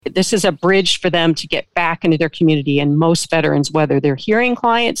This is a bridge for them to get back into their community. And most veterans, whether they're hearing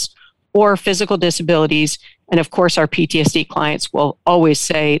clients or physical disabilities, and of course our PTSD clients will always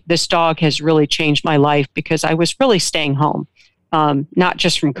say, this dog has really changed my life because I was really staying home, not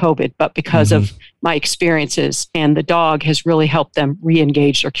just from COVID, but because of my experiences. And the dog has really helped them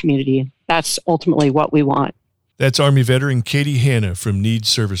re-engage their community. That's ultimately what we want. That's Army veteran Katie Hanna from Needs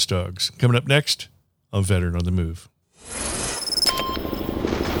Service Dogs. Coming up next on Veteran on the Move.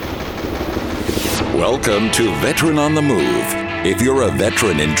 Welcome to Veteran on the Move. If you're a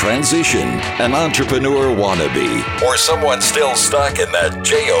veteran in transition, an entrepreneur wannabe, or someone still stuck in that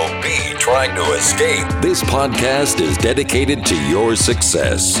JOB trying to escape, this podcast is dedicated to your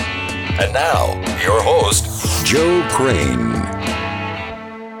success. And now, your host, Joe Crane.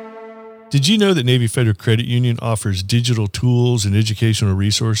 Did you know that Navy Federal Credit Union offers digital tools and educational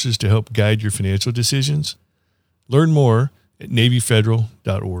resources to help guide your financial decisions? Learn more at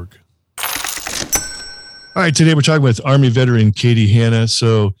NavyFederal.org. All right, today we're talking with Army veteran Katie Hanna.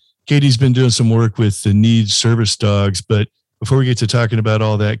 So Katie's been doing some work with the Needs Service Dogs, but before we get to talking about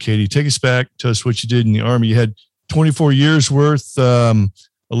all that, Katie, take us back, tell us what you did in the Army. You had 24 years worth,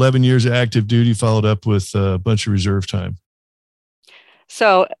 11 years of active duty, followed up with a bunch of reserve time.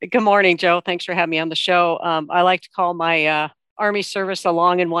 So good morning, Joe. Thanks for having me on the show. I like to call my Army service a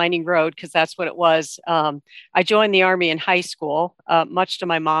long and winding road because that's what it was. I joined the Army in high school, much to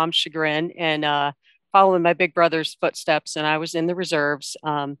my mom's chagrin, and following my big brother's footsteps. And I was in the reserves,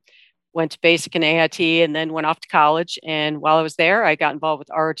 went to basic and AIT, and then went off to college. And while I was there, I got involved with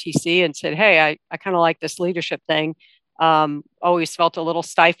ROTC and said, hey, I kind of like this leadership thing. Always felt a little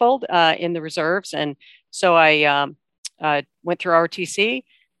stifled in the reserves. And so I went through ROTC,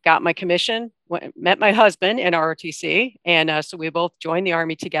 got my commission, met my husband in ROTC. And so we both joined the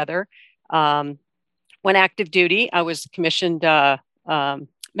Army together. Went active duty. I was commissioned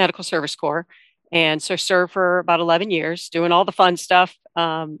Medical Service Corps. And so served for about 11 years, doing all the fun stuff.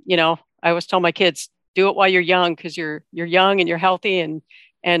 I always tell my kids, do it while you're young, because you're young and you're healthy and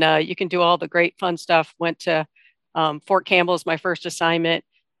you can do all the great fun stuff. Went to Fort Campbell as my first assignment,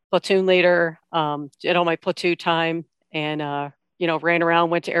 platoon leader, did all my platoon time. And, ran around,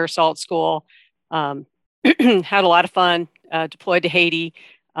 went to air assault school, had a lot of fun, deployed to Haiti,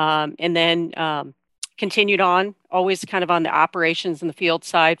 and then continued on, always kind of on the operations in the field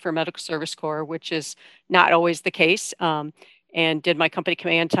side for Medical Service Corps, which is not always the case, and did my company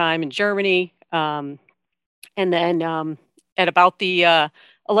command time in Germany. And then at about the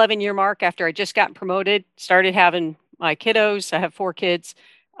 11-year mark, after I just gotten promoted, started having my kiddos. I have 4 kids.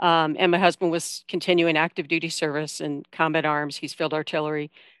 And my husband was continuing active duty service in combat arms. He's field artillery.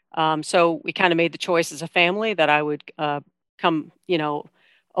 So we kind of made the choice as a family that I would come,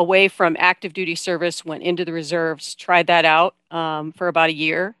 away from active duty service, went into the reserves, tried that out for about a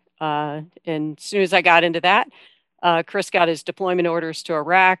year. And as soon as I got into that, Chris got his deployment orders to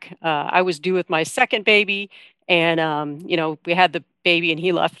Iraq. I was due with my second baby. And, we had the baby and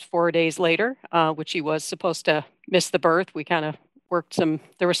he left 4 days later, which he was supposed to miss the birth. We kind of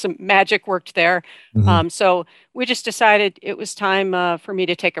there was some magic worked there. So we just decided it was time for me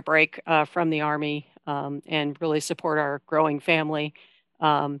to take a break from the Army and really support our growing family.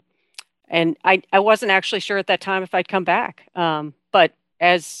 And I wasn't actually sure at that time if I'd come back. But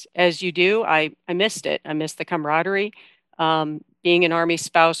as you do, I missed it. I missed the camaraderie. Being an Army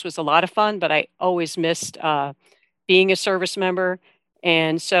spouse was a lot of fun, but I always missed being a service member.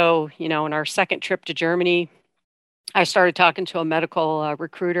 And so, in our second trip to Germany, I started talking to a medical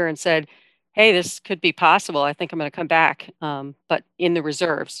recruiter and said, hey, this could be possible. I think I'm going to come back, but in the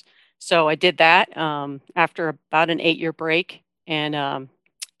reserves. So I did that after about an 8-year break and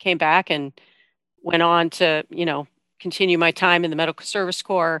came back and went on to, continue my time in the Medical Service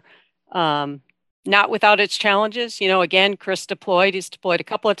Corps, not without its challenges. Again, Chris deployed. He's deployed a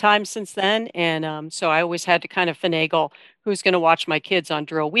couple of times since then. And so I always had to kind of finagle who's going to watch my kids on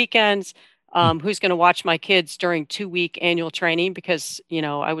drill weekends, who's going to watch my kids during 2-week annual training, because,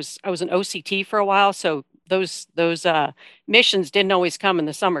 I was an OCT for a while. So those missions didn't always come in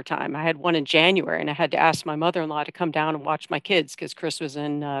the summertime. I had one in January and I had to ask my mother-in-law to come down and watch my kids because Chris was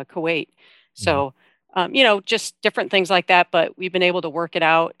in Kuwait. So, just different things like that, but we've been able to work it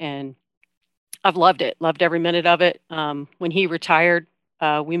out and I've loved it, loved every minute of it. When he retired,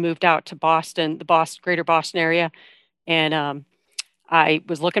 we moved out to Boston, greater Boston area. And, I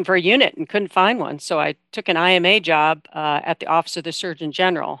was looking for a unit and couldn't find one. So I took an IMA job at the Office of the Surgeon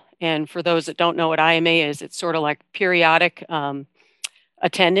General. And for those that don't know what IMA is, it's sort of like periodic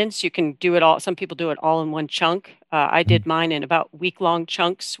attendance. You can do it all. Some people do it all in one chunk. I did mine in about week-long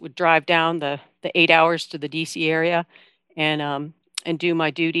chunks, would drive down the 8 hours to the DC area and and do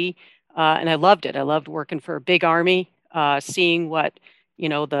my duty. And I loved it. I loved working for a big Army, seeing what,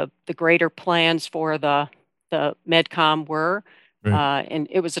 the greater plans for the MedCom were. Right. And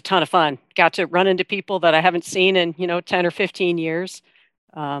it was a ton of fun. Got to run into people that I haven't seen in, 10 or 15 years.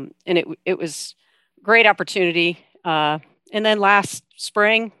 And it was a great opportunity. And then last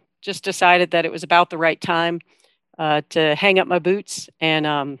spring, just decided that it was about the right time to hang up my boots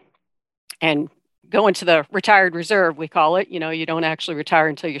and go into the retired reserve, we call it. You don't actually retire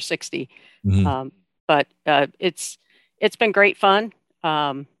until you're 60. Mm-hmm. But it's been great fun.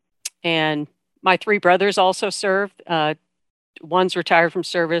 And my three brothers also served. One's retired from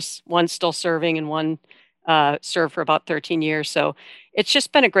service, one's still serving, and one served for about 13 years. So it's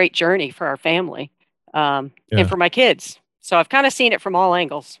just been a great journey for our family and for my kids. So I've kind of seen it from all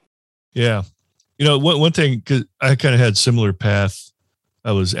angles. Yeah. One thing, because I kind of had similar path.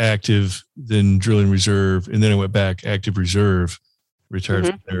 I was active, then drilling reserve, and then I went back active reserve, retired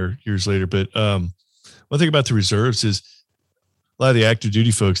from there years later. But one thing about the reserves is a lot of the active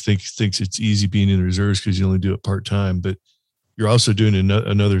duty folks thinks it's easy being in the reserves because you only do it part-time, but you're also doing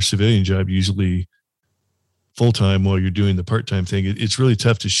another civilian job, usually full-time while you're doing the part-time thing. It's really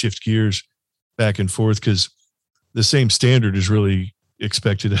tough to shift gears back and forth because the same standard is really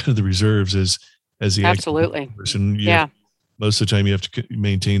expected out of the reserves as the absolutely person. Yeah. Most of the time you have to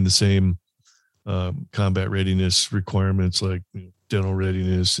maintain the same combat readiness requirements like dental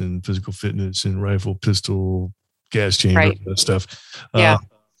readiness and physical fitness and rifle, pistol, gas chamber, right. that stuff. Yeah.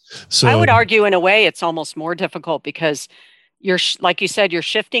 So I would argue in a way it's almost more difficult because you're, like you said, you're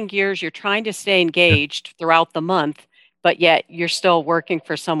shifting gears. You're trying to stay engaged throughout the month, but yet you're still working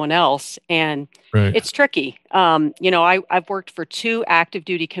for someone else. And it's tricky. I've worked for 2 active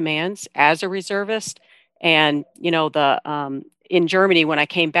duty commands as a reservist. And, in Germany, when I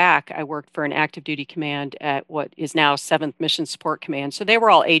came back, I worked for an active duty command at what is now 7th Mission Support Command. So they were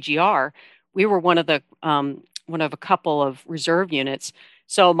all AGR. We were one of a couple of reserve units.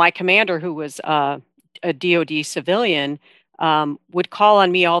 So my commander, who was a DOD civilian, would call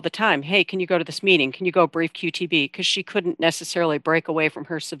on me all the time. Hey, can you go to this meeting? Can you go brief QTB? Because she couldn't necessarily break away from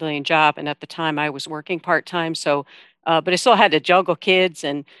her civilian job. And at the time I was working part-time. So, but I still had to juggle kids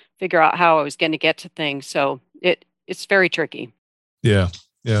and figure out how I was going to get to things. So it's very tricky. Yeah.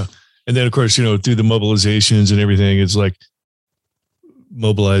 Yeah. And then of course, through the mobilizations and everything, it's like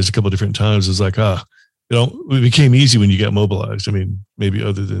mobilized a couple of different times. It's like, it became easy when you got mobilized. I mean, maybe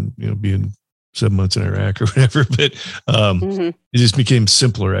other than, being 7 months in Iraq or whatever, but it just became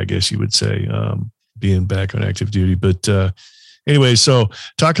simpler, I guess you would say, being back on active duty. But anyway, so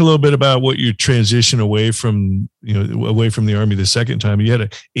talk a little bit about what your transition away from the Army the second time. You had an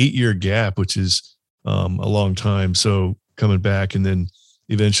 8-year gap, which is a long time. So coming back and then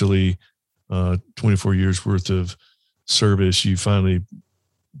eventually 24 years worth of service, you finally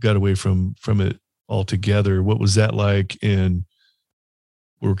got away from it altogether. What was that like? And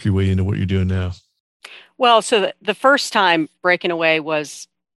work your way into what you're doing now? Well, so the first time breaking away was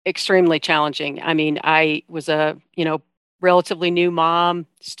extremely challenging. I mean, I was a, relatively new mom,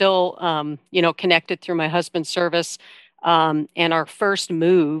 still, connected through my husband's service. And our first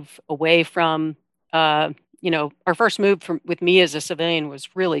move away from, with me as a civilian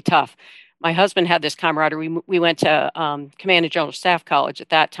was really tough. My husband had this camaraderie. We went to Command and General Staff College at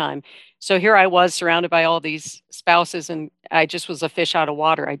that time. So here I was surrounded by all these spouses, and I just was a fish out of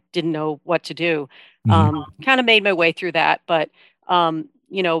water. I didn't know what to do. Kind of made my way through that. But, then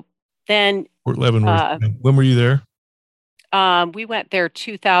Fort Leavenworth. When were you there? We went there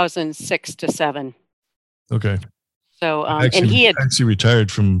 2006 to 7. Okay. So, and he had actually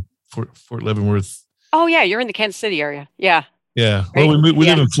retired from Fort Leavenworth. Oh yeah. You're in the Kansas City area. Yeah. Yeah. Right? Well, we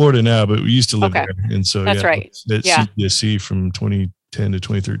live in Florida now, but we used to live there. And so, that's right. That's CPSC from 2010 to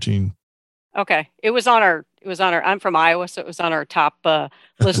 2013. Okay. It was on our, I'm from Iowa, so it was on our top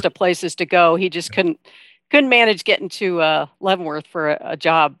list of places to go. He just couldn't manage getting to Leavenworth for a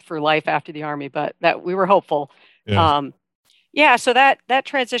job for life after the Army, but that we were hopeful. Yeah. So that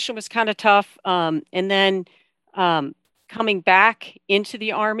transition was kind of tough. And then coming back into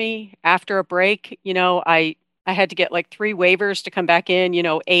the Army after a break, I had to get like 3 waivers to come back in,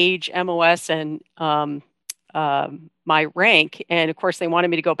 age, MOS, and my rank. And of course, they wanted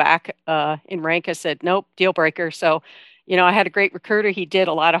me to go back in rank. I said, nope, deal breaker. So, I had a great recruiter. He did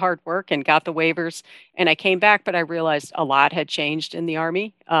a lot of hard work and got the waivers. And I came back, but I realized a lot had changed in the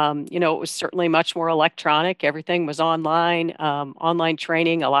Army. It was certainly much more electronic. Everything was online, online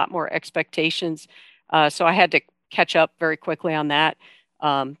training, a lot more expectations. So I had to catch up very quickly on that.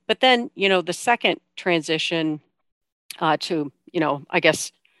 But then, the second transition to, I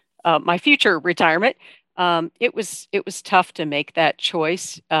guess, my future retirement, It was tough to make that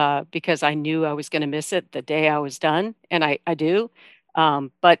choice because I knew I was going to miss it the day I was done, and I do.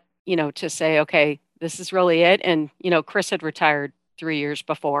 But to say, okay, this is really it, and Chris had retired 3 years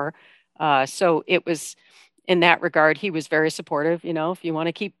before, so it was in that regard he was very supportive. If you want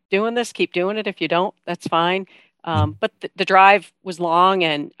to keep doing this, keep doing it. If you don't, that's fine. But the drive was long,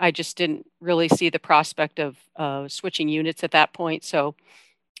 and I just didn't really see the prospect of switching units at that point. So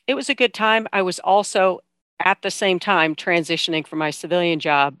it was a good time. I was also at the same time transitioning from my civilian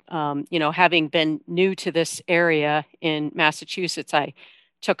job. Having been new to this area in Massachusetts, I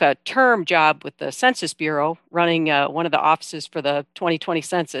took a term job with the Census Bureau running one of the offices for the 2020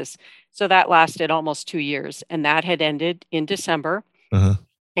 census. So that lasted almost 2 years, and that had ended in December. Uh-huh.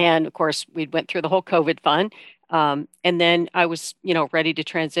 And of course, we went through the whole COVID fun. And then I was, ready to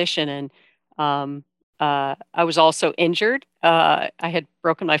transition. And I was also injured. I had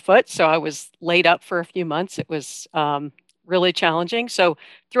broken my foot, so I was laid up for a few months. It was really challenging. So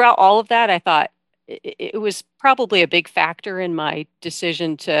throughout all of that, I thought it was probably a big factor in my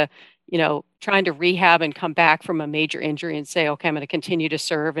decision to, trying to rehab and come back from a major injury and say, okay, I'm going to continue to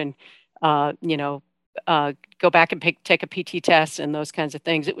serve and, go back and take a PT test and those kinds of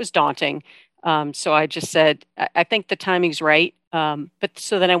things. It was daunting. So I just said, I think the timing's right. But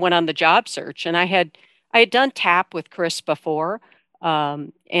so then I went on the job search, and I had done TAP with Chris before,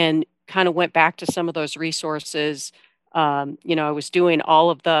 and kind of went back to some of those resources. I was doing all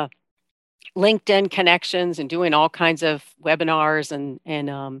of the LinkedIn connections and doing all kinds of webinars,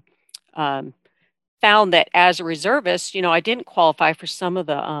 and found that as a reservist, I didn't qualify for some of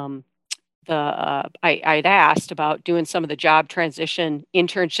I'd asked about doing some of the job transition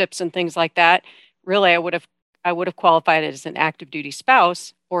internships and things like that. Really, I would have qualified as an active duty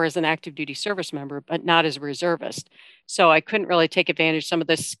spouse or as an active duty service member, but not as a reservist. So I couldn't really take advantage of some of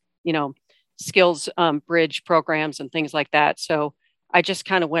this, skills bridge programs and things like that. So I just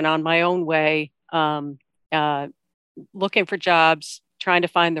kind of went on my own way, looking for jobs, trying to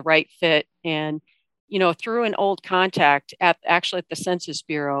find the right fit. And through an old contact at the Census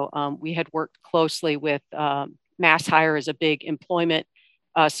Bureau, we had worked closely with MassHire as a big employment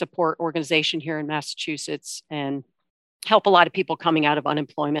support organization here in Massachusetts, and help a lot of people coming out of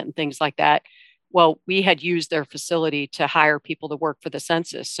unemployment and things like that. Well, we had used their facility to hire people to work for the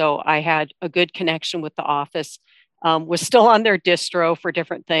census. So I had a good connection with the office, was still on their distro for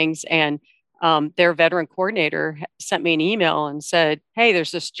different things. And their veteran coordinator sent me an email and said, hey,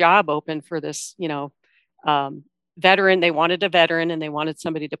 there's this job open for this, veteran. They wanted a veteran, and they wanted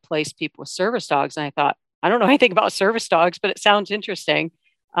somebody to place people with service dogs. And I thought, I don't know anything about service dogs, but it sounds interesting.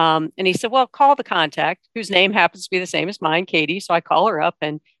 And he said, well, call the contact, whose name happens to be the same as mine, Katie. So I call her up,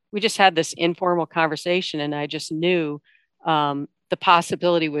 and we just had this informal conversation. And I just knew the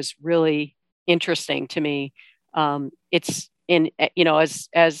possibility was really interesting to me. It's in,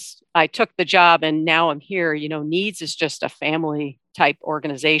 as I took the job and now I'm here, NEADS is just a family type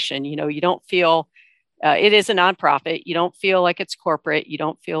organization. You don't feel, it is a nonprofit. You don't feel like it's corporate. You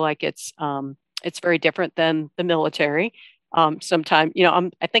don't feel like it's very different than the military. Sometimes,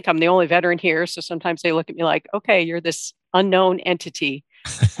 I think I'm the only veteran here. So sometimes they look at me like, okay, you're this unknown entity.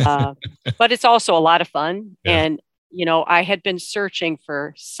 But it's also a lot of fun. Yeah. And, I had been searching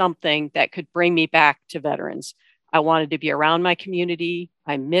for something that could bring me back to veterans. I wanted to be around my community.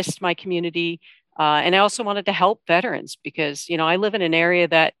 I missed my community. And I also wanted to help veterans because, I live in an area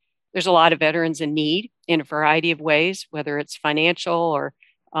that there's a lot of veterans in need in a variety of ways, whether it's financial or,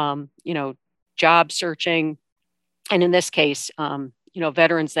 job searching. And in this case,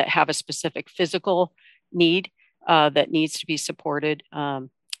 veterans that have a specific physical need that needs to be supported.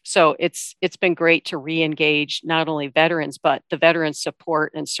 So it's been great to re-engage not only veterans, but the veteran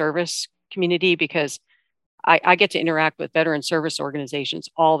support and service community, because I get to interact with veteran service organizations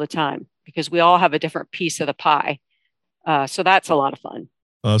all the time because we all have a different piece of the pie. So that's a lot of fun.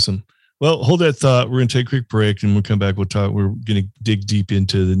 Awesome. Well, hold that thought. We're going to take a quick break, and we'll come back. We're going to dig deep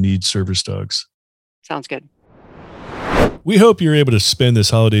into the NEADS service dogs. Sounds good. We hope you're able to spend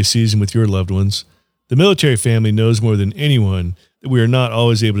this holiday season with your loved ones. The military family knows more than anyone that we are not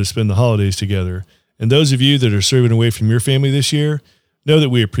always able to spend the holidays together. And those of you that are serving away from your family this year, know that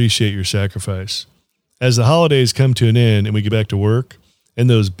we appreciate your sacrifice. As the holidays come to an end and we get back to work, and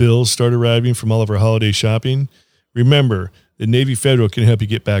those bills start arriving from all of our holiday shopping, remember that Navy Federal can help you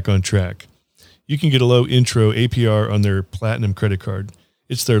get back on track. You can get a low intro APR on their Platinum credit card.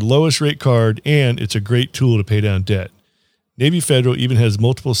 It's their lowest rate card, and it's a great tool to pay down debt. Navy Federal even has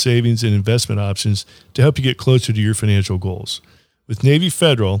multiple savings and investment options to help you get closer to your financial goals. With Navy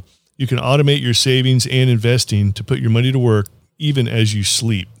Federal, you can automate your savings and investing to put your money to work even as you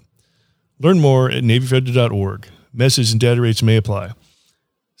sleep. Learn more at NavyFederal.org. Message and data rates may apply.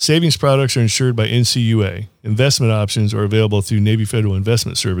 Savings products are insured by NCUA. Investment options are available through Navy Federal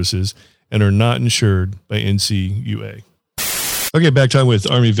Investment Services and are not insured by NCUA. Okay, back time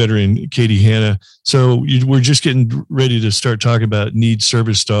with Army veteran Katie Hanna. So we're just getting ready to start talking about NEED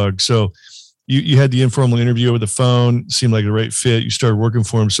service dogs. So you had the informal interview over the phone, seemed like the right fit. You started working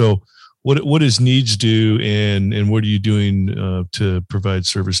for them. So what does NEEDS do, and what are you doing to provide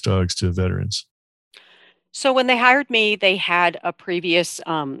service dogs to veterans? So when they hired me, they had a previous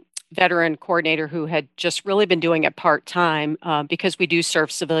veteran coordinator who had just really been doing it part-time because we do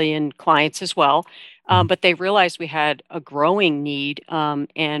serve civilian clients as well. But they realized we had a growing need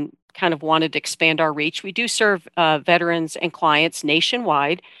and kind of wanted to expand our reach. We do serve veterans and clients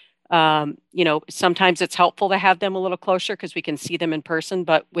nationwide. Sometimes it's helpful to have them a little closer because we can see them in person.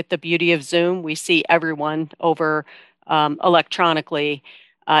 But with the beauty of Zoom, we see everyone over electronically.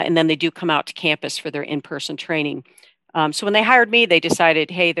 And then they do come out to campus for their in-person training. So when they hired me, they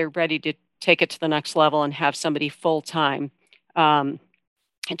decided, hey, they're ready to take it to the next level and have somebody full-time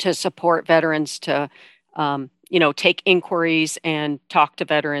to support veterans to, take inquiries and talk to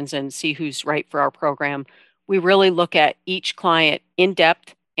veterans and see who's right for our program. We really look at each client in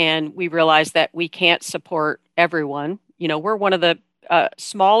depth, and we realize that we can't support everyone. We're one of the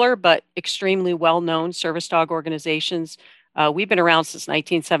smaller but extremely well-known service dog organizations. We've been around since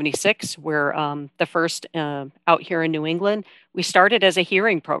 1976. We're the first out here in New England. We started as a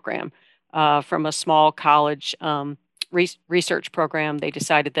hearing program from a small college research program. They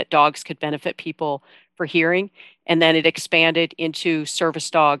decided that dogs could benefit people for hearing, and then it expanded into service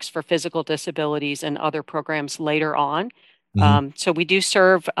dogs for physical disabilities and other programs later on. So we do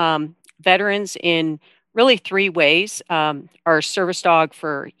serve veterans in really three ways. Our service dog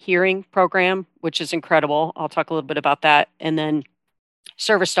for hearing program, which is incredible. I'll talk a little bit about that. And then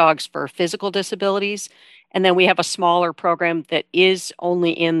service dogs for physical disabilities. And then we have a smaller program that is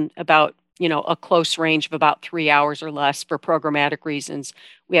only in about, a close range of about 3 hours or less for programmatic reasons.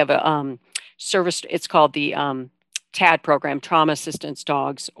 We have a service, it's called the TAD program, Trauma Assistance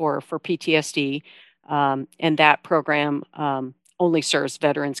Dogs, or for PTSD. And that program only serves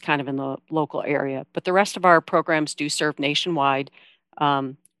veterans kind of in the local area. But the rest of our programs do serve nationwide.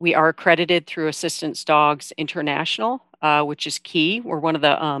 We are accredited through Assistance Dogs International, which is key. We're one of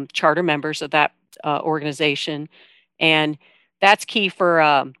the charter members of that organization. And that's key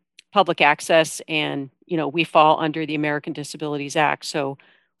for public access. And, we fall under the American Disabilities Act. So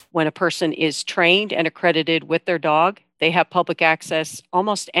when a person is trained and accredited with their dog, they have public access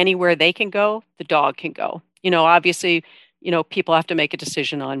almost anywhere they can go, the dog can go. Obviously, people have to make a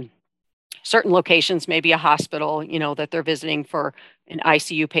decision on certain locations, maybe a hospital, that they're visiting for an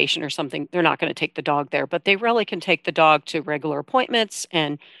ICU patient or something. They're not going to take the dog there, but they really can take the dog to regular appointments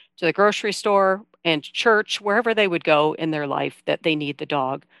and to the grocery store and church, wherever they would go in their life that they need the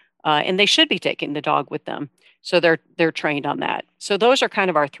dog. And they should be taking the dog with them. So they're trained on that. So those are kind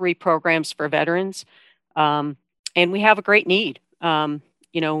of our three programs for veterans. And we have a great need.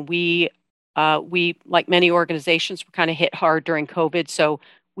 We, like many organizations, were kind of hit hard during COVID. So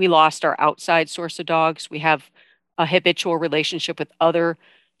we lost our outside source of dogs. We have a habitual relationship with other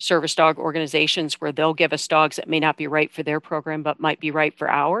service dog organizations where they'll give us dogs that may not be right for their program, but might be right for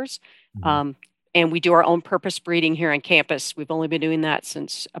ours. And we do our own purpose breeding here on campus. We've only been doing that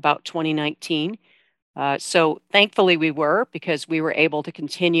since about 2019. So thankfully because we were able to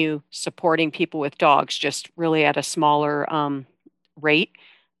continue supporting people with dogs, just really at a smaller rate.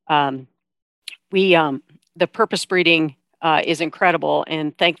 The purpose breeding is incredible.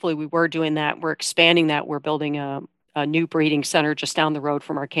 And thankfully we were doing that. We're expanding that. We're building a new breeding center just down the road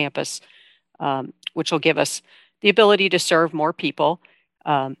from our campus, which will give us the ability to serve more people.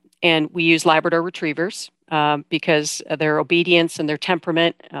 And we use Labrador retrievers because of their obedience and their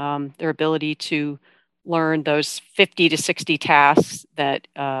temperament, their ability to learn those 50 to 60 tasks that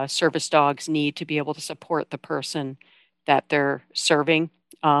service dogs need to be able to support the person that they're serving.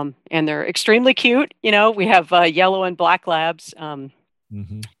 And they're extremely cute. We have yellow and black labs.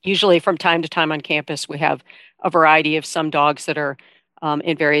 Usually from time to time on campus, we have a variety of some dogs that are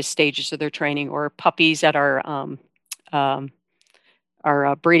in various stages of their training, or puppies at our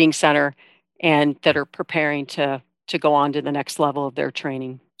breeding center and that are preparing to go on to the next level of their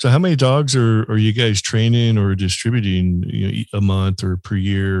training. So how many dogs are you guys training or distributing a month or per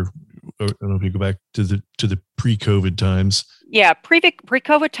year? I don't know if you go back to the pre-COVID times. Yeah,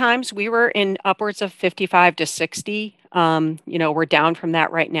 pre-COVID times, we were in upwards of 55 to 60. We're down from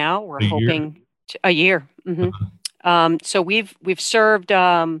that right now. We're hoping a year. So we've served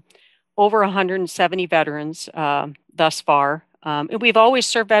over 170 veterans thus far. And we've always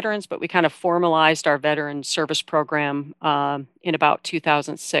served veterans, but we kind of formalized our veteran service program in about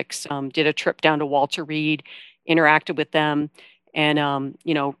 2006. Did a trip down to Walter Reed, interacted with them, and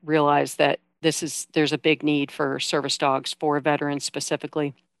realized that there's a big need for service dogs for veterans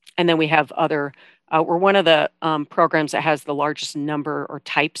specifically. And then we have other. We're one of the programs that has the largest number or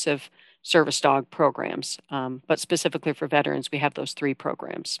types of service dog programs, but specifically for veterans, we have those 3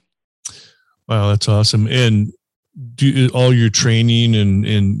 programs. Wow, that's awesome. And do all your training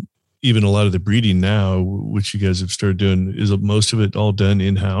and even a lot of the breeding now, which you guys have started doing, is most of it all done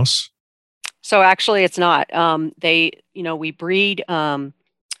in-house? So actually it's not. We breed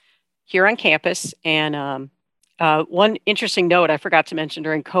here on campus. And one interesting note I forgot to mention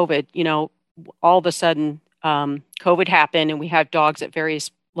during COVID, all of a sudden COVID happened and we have dogs at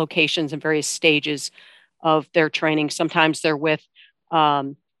various locations and various stages of their training. Sometimes they're with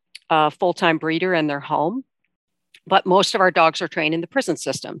a full-time breeder in their home. But most of our dogs are trained in the prison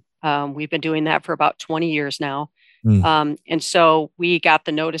system. We've been doing that for about 20 years now. And so we got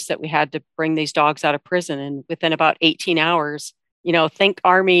the notice that we had to bring these dogs out of prison. And within about 18 hours, think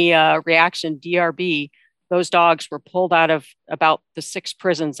Army reaction, DRB, those dogs were pulled out of about the 6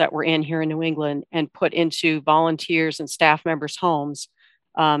 prisons that we're in here in New England and put into volunteers and staff members' homes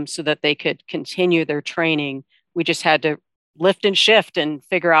so that they could continue their training. We just had to lift and shift and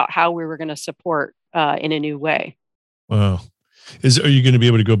figure out how we were going to support in a new way. Wow. Are you going to be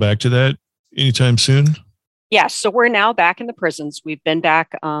able to go back to that anytime soon? Yes. So we're now back in the prisons. We've been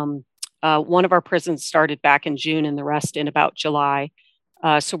back. One of our prisons started back in June and the rest in about July.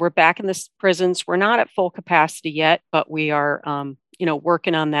 So we're back in the prisons. We're not at full capacity yet, but we are,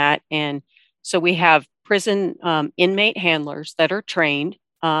 working on that. And so we have prison inmate handlers that are trained.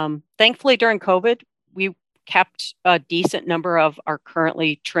 Thankfully, during COVID, we kept a decent number of our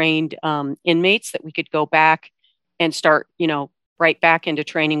currently trained inmates that we could go back and start, right back into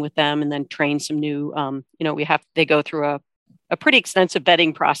training with them and then train some new, they go through a pretty extensive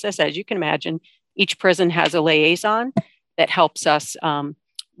vetting process. As you can imagine, each prison has a liaison that helps us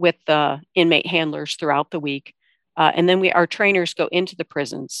with the inmate handlers throughout the week. And then our trainers go into the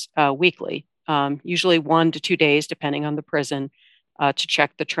prisons weekly, usually 1 to 2 days, depending on the prison, to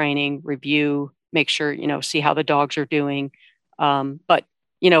check the training, review, make sure, see how the dogs are doing. But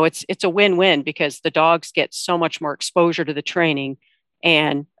it's a win-win because the dogs get so much more exposure to the training,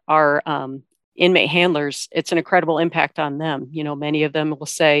 and our inmate handlers, it's an incredible impact on them. Many of them will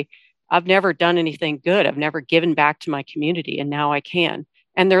say, I've never done anything good. I've never given back to my community, and now I can.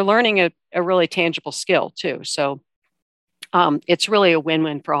 And they're learning a really tangible skill too. So it's really a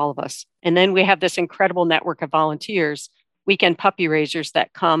win-win for all of us. And then we have this incredible network of volunteers, weekend puppy raisers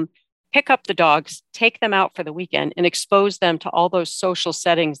that come pick up the dogs, take them out for the weekend, and expose them to all those social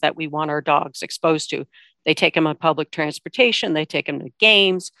settings that we want our dogs exposed to. They take them on public transportation, they take them to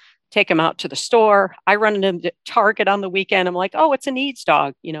games, take them out to the store. I run into Target on the weekend. I'm like, oh, it's a needs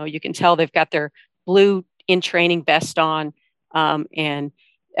dog. You can tell they've got their blue in training vest on. And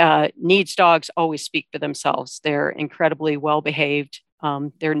needs dogs always speak for themselves. They're incredibly well behaved.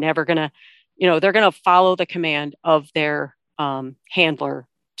 They're never going to, they're going to follow the command of their handler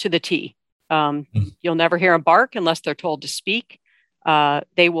to the T. You'll never hear them bark unless they're told to speak.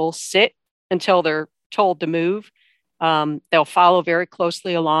 They will sit until they're told to move. They'll follow very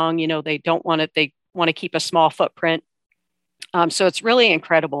closely along. They want to keep a small footprint. So it's really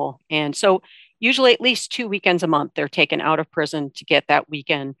incredible. And so usually at least 2 weekends a month, they're taken out of prison to get that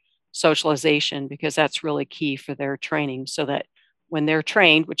weekend socialization, because that's really key for their training, so that when they're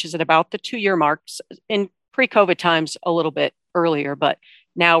trained, which is at about the 2-year marks, in pre-COVID times, a little bit earlier, but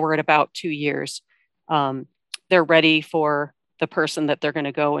now we're at about 2 years, they're ready for the person that they're going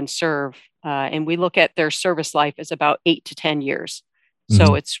to go and serve. And we look at their service life as about 8 to 10 years. Mm-hmm.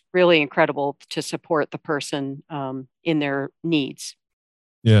 So it's really incredible to support the person in their needs.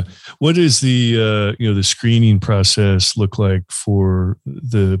 Yeah. What is the the screening process look like for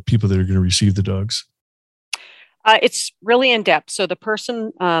the people that are going to receive the dogs? It's really in depth. So the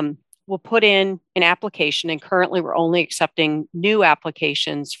person will put in an application, and currently we're only accepting new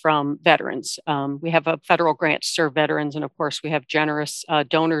applications from veterans. We have a federal grant to serve veterans, and of course we have generous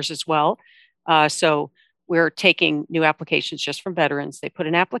donors as well. So we're taking new applications just from veterans. They put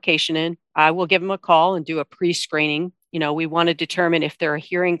an application in. I will give them a call and do a pre-screening. We want to determine if they're a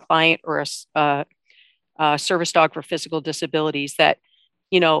hearing client or a service dog for physical disabilities, that,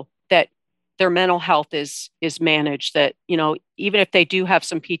 that their mental health is managed, that, even if they do have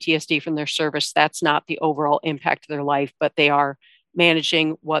some PTSD from their service, that's not the overall impact of their life, but they are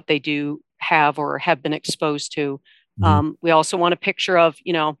managing what they do have or have been exposed to. Mm-hmm. We also want a picture of,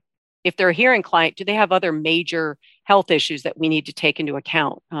 if they're a hearing client, do they have other major health issues that we need to take into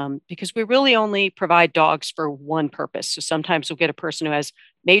account, because we really only provide dogs for one purpose. So sometimes we'll get a person who has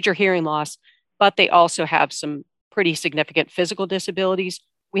major hearing loss, but they also have some pretty significant physical disabilities.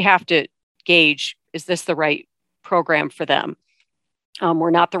 We have to gauge, is this the right program for them? We're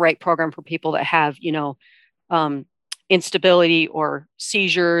not the right program for people that have, instability or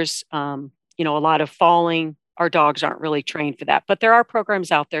seizures, a lot of falling. Our dogs aren't really trained for that, but there are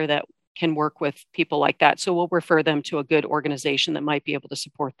programs out there that can work with people like that. So we'll refer them to a good organization that might be able to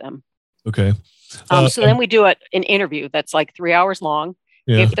support them. Okay. So then we do an interview that's like 3 hours long.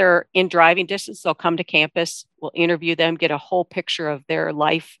 Yeah. If they're in driving distance, they'll come to campus. We'll interview them, get a whole picture of their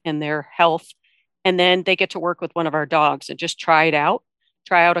life and their health. And then they get to work with one of our dogs and just try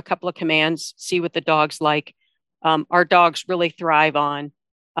out a couple of commands, see what the dog's like. Our dogs really thrive on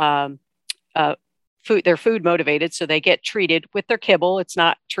food. They're food motivated, so they get treated with their kibble. It's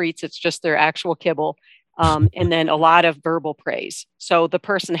not treats, it's just their actual kibble. And then a lot of verbal praise. So the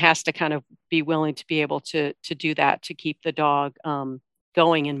person has to kind of be willing to be able to do that to keep the dog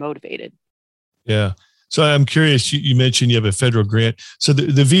going and motivated. Yeah. So I'm curious, you mentioned you have a federal grant. So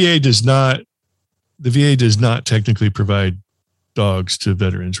the VA does not technically provide dogs to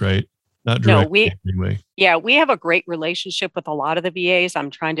veterans, right? Not directly. No, anyway. Yeah, we have a great relationship with a lot of the VAs. I'm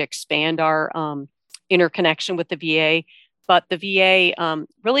trying to expand our interconnection with the VA, but the VA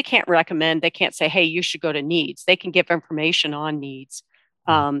really can't recommend. They can't say, hey, you should go to needs. They can give information on needs.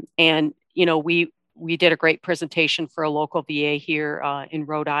 And, we did a great presentation for a local VA here in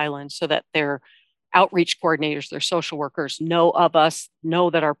Rhode Island so that their outreach coordinators, their social workers know of us, know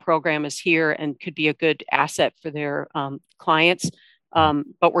that our program is here and could be a good asset for their clients.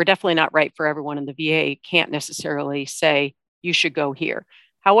 But we're definitely not right for everyone, and the VA can't necessarily say you should go here.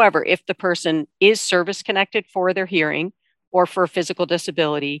 However, if the person is service connected for their hearing or for physical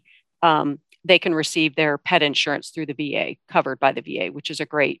disability, they can receive their pet insurance through the VA, covered by the VA, which is a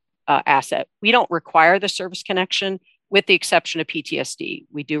great asset. We don't require the service connection with the exception of PTSD.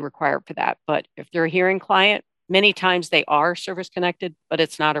 We do require for that. But if they're a hearing client, many times they are service connected, but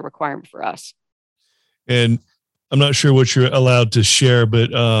it's not a requirement for us. And I'm not sure what you're allowed to share,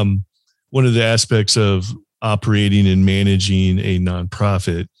 but one of the aspects of operating and managing a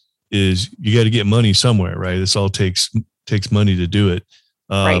nonprofit is you got to get money somewhere, right? This all takes money to do it.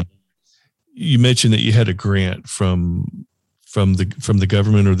 Right. You mentioned that you had a grant from the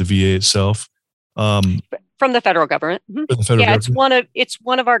government or the VA itself. From the federal government. Mm-hmm. The federal government? It's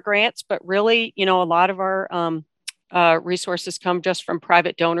one of our grants, but really, a lot of our resources come just from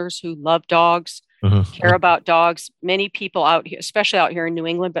private donors who love dogs, care about dogs. Many people out here, especially out here in New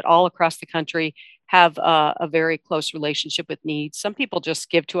England, but all across the country, have a very close relationship with needs. Some people just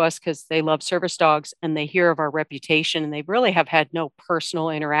give to us because they love service dogs and they hear of our reputation and they really have had no personal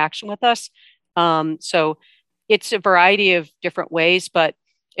interaction with us. So it's a variety of different ways, but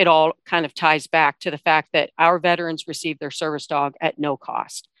it all kind of ties back to the fact that our veterans receive their service dog at no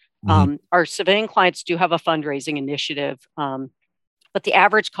cost. Our civilian clients do have a fundraising initiative, but the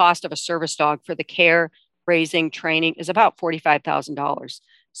average cost of a service dog for the care, raising, training is about $45,000.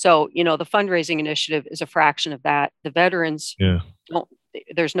 So, the fundraising initiative is a fraction of that. The veterans,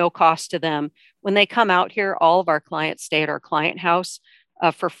 there's no cost to them. When they come out here, all of our clients stay at our client house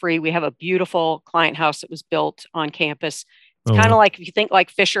for free. We have a beautiful client house that was built on campus. It's kind of like, if you think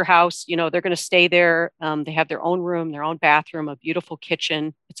like Fisher House, they're going to stay there. They have their own room, their own bathroom, a beautiful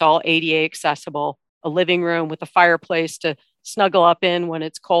kitchen. It's all ADA accessible, a living room with a fireplace to snuggle up in when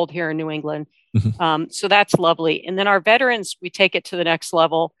it's cold here in New England. So that's lovely. And then our veterans, we take it to the next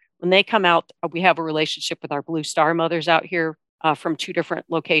level. When they come out, we have a relationship with our Blue Star mothers out here from 2 different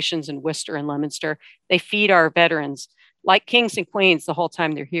locations in Worcester and Leominster. They feed our veterans like kings and queens the whole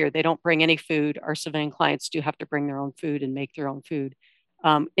time they're here. They don't bring any food. Our civilian clients do have to bring their own food and make their own food.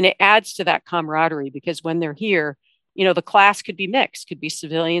 And it adds to that camaraderie because when they're here, the class could be mixed, could be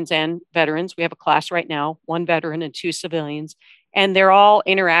civilians and veterans. We have a class right now, 1 veteran and 2 civilians, and they're all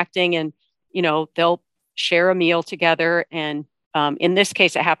interacting and, they'll share a meal together. And in this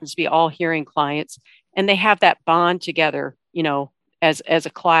case, it happens to be all hearing clients, and they have that bond together, as a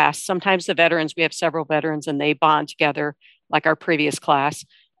class. Sometimes the veterans, we have several veterans and they bond together like our previous class.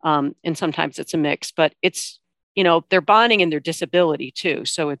 And sometimes it's a mix, but it's, they're bonding in their disability too.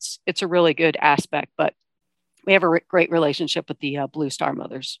 So it's a really good aspect, but we have a great relationship with the Blue Star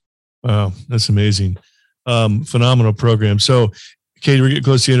mothers. Wow. That's amazing. Phenomenal program. So Katie, we're getting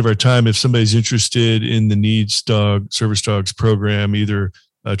close to the end of our time. If somebody's interested in the Needs Dog Service Dogs program, either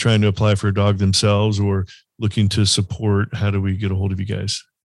trying to apply for a dog themselves or looking to support, how do we get a hold of you guys?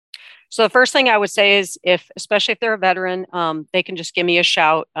 So the first thing I would say is especially if they're a veteran, they can just give me a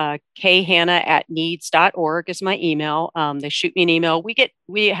shout. khanna@needs.org is my email. They shoot me an email. We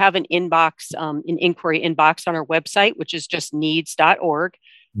have an inbox, an inquiry inbox on our website, which is just needs.org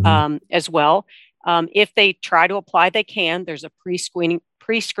as well. If they try to apply, they can. There's a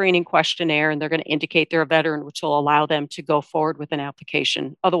pre-screening questionnaire, and they're going to indicate they're a veteran, which will allow them to go forward with an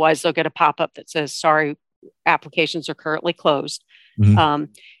application. Otherwise, they'll get a pop-up that says, sorry, applications are currently closed.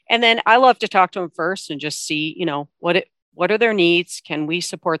 And then I love to talk to them first and just see, what are their needs? Can we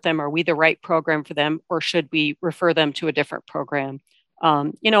support them? Are we the right program for them? Or should we refer them to a different program?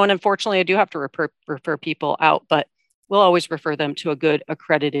 And unfortunately, I do have to refer people out, but we'll always refer them to a good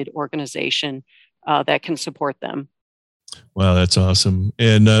accredited organization that can support them. Wow, that's awesome.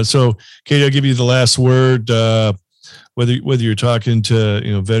 And so, Katie, I'll give you the last word. Whether you're talking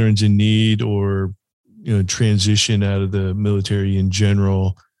to veterans in need or transition out of the military in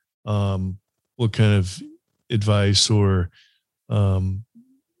general, what kind of advice or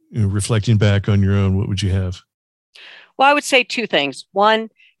reflecting back on your own, what would you have? Well, I would say two things. One,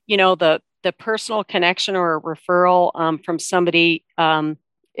 the personal connection or a referral from somebody.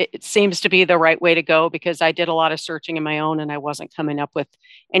 It seems to be the right way to go, because I did a lot of searching on my own and I wasn't coming up with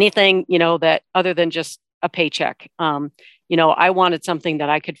anything, that other than just a paycheck. I wanted something that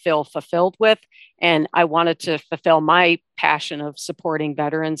I could feel fulfilled with, and I wanted to fulfill my passion of supporting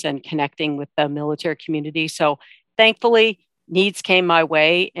veterans and connecting with the military community. So thankfully, Needs came my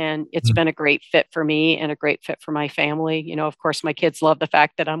way, and it's been a great fit for me and a great fit for my family. Of course, my kids love the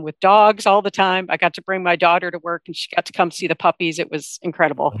fact that I'm with dogs all the time. I got to bring my daughter to work and she got to come see the puppies. It was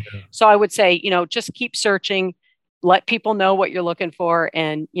incredible. Okay. So I would say, just keep searching, let people know what you're looking for,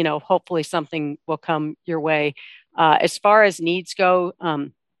 and, hopefully something will come your way. As far as needs go,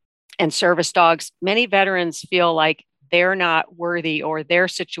 and service dogs, many veterans feel like they're not worthy or their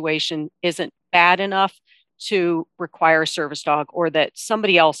situation isn't bad enough to require a service dog, or that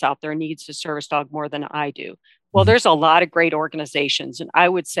somebody else out there needs a service dog more than I do. Well, there's a lot of great organizations, and I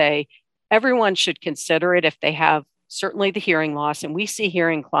would say everyone should consider it if they have certainly the hearing loss. And we see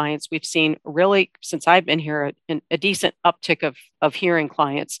hearing clients. We've seen really, since I've been here, a decent uptick of hearing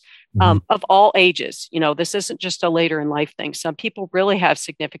clients of all ages. This isn't just a later in life thing. Some people really have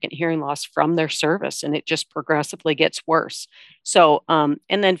significant hearing loss from their service, and it just progressively gets worse. So, and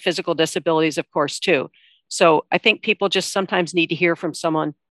then physical disabilities, of course, too. So I think people just sometimes need to hear from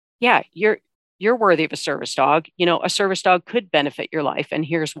someone, yeah, you're worthy of a service dog. A service dog could benefit your life, and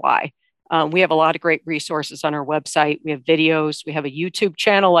here's why. We have a lot of great resources on our website. We have videos. We have a YouTube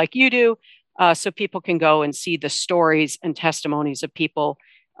channel like you do, so people can go and see the stories and testimonies of people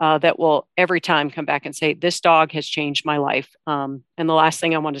that will every time come back and say, this dog has changed my life. And the last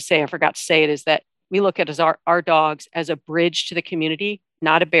thing I want to say, I forgot to say it, is that we look at our dogs as a bridge to the community,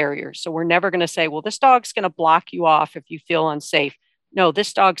 not a barrier. So we're never going to say, well, this dog's going to block you off if you feel unsafe. No,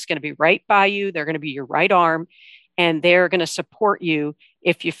 this dog's going to be right by you. They're going to be your right arm, and they're going to support you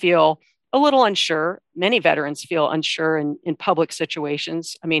if you feel a little unsure. Many veterans feel unsure in public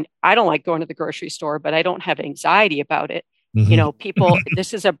situations. I mean, I don't like going to the grocery store, but I don't have anxiety about it. People,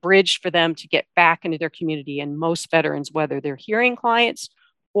 this is a bridge for them to get back into their community. And most veterans, whether they're hearing clients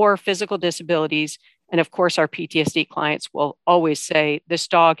or physical disabilities, and of course, our PTSD clients will always say, this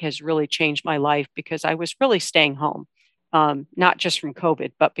dog has really changed my life because I was really staying home, not just from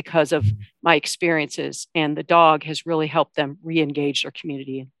COVID, but because of my experiences. And the dog has really helped them re-engage their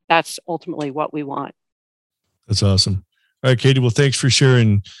community. That's ultimately what we want. That's awesome. All right, Katie. Well, thanks for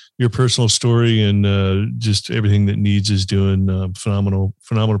sharing your personal story and just everything that Needs is doing.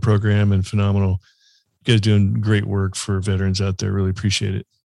 Phenomenal program and phenomenal. You guys doing great work for veterans out there. Really appreciate it.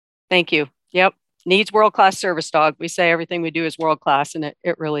 Thank you. Yep. Needs world-class service dog. We say everything we do is world-class, and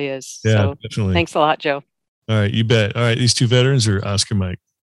it really is. Yeah, so definitely. Thanks a lot, Joe. All right, you bet. All right, these two veterans are Oscar Mike.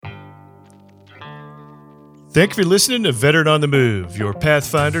 Thank you for listening to Veteran on the Move, your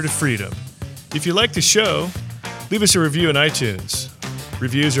pathfinder to freedom. If you like the show, leave us a review on iTunes.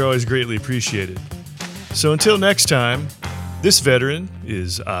 Reviews are always greatly appreciated. So until next time, this veteran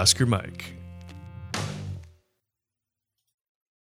is Oscar Mike.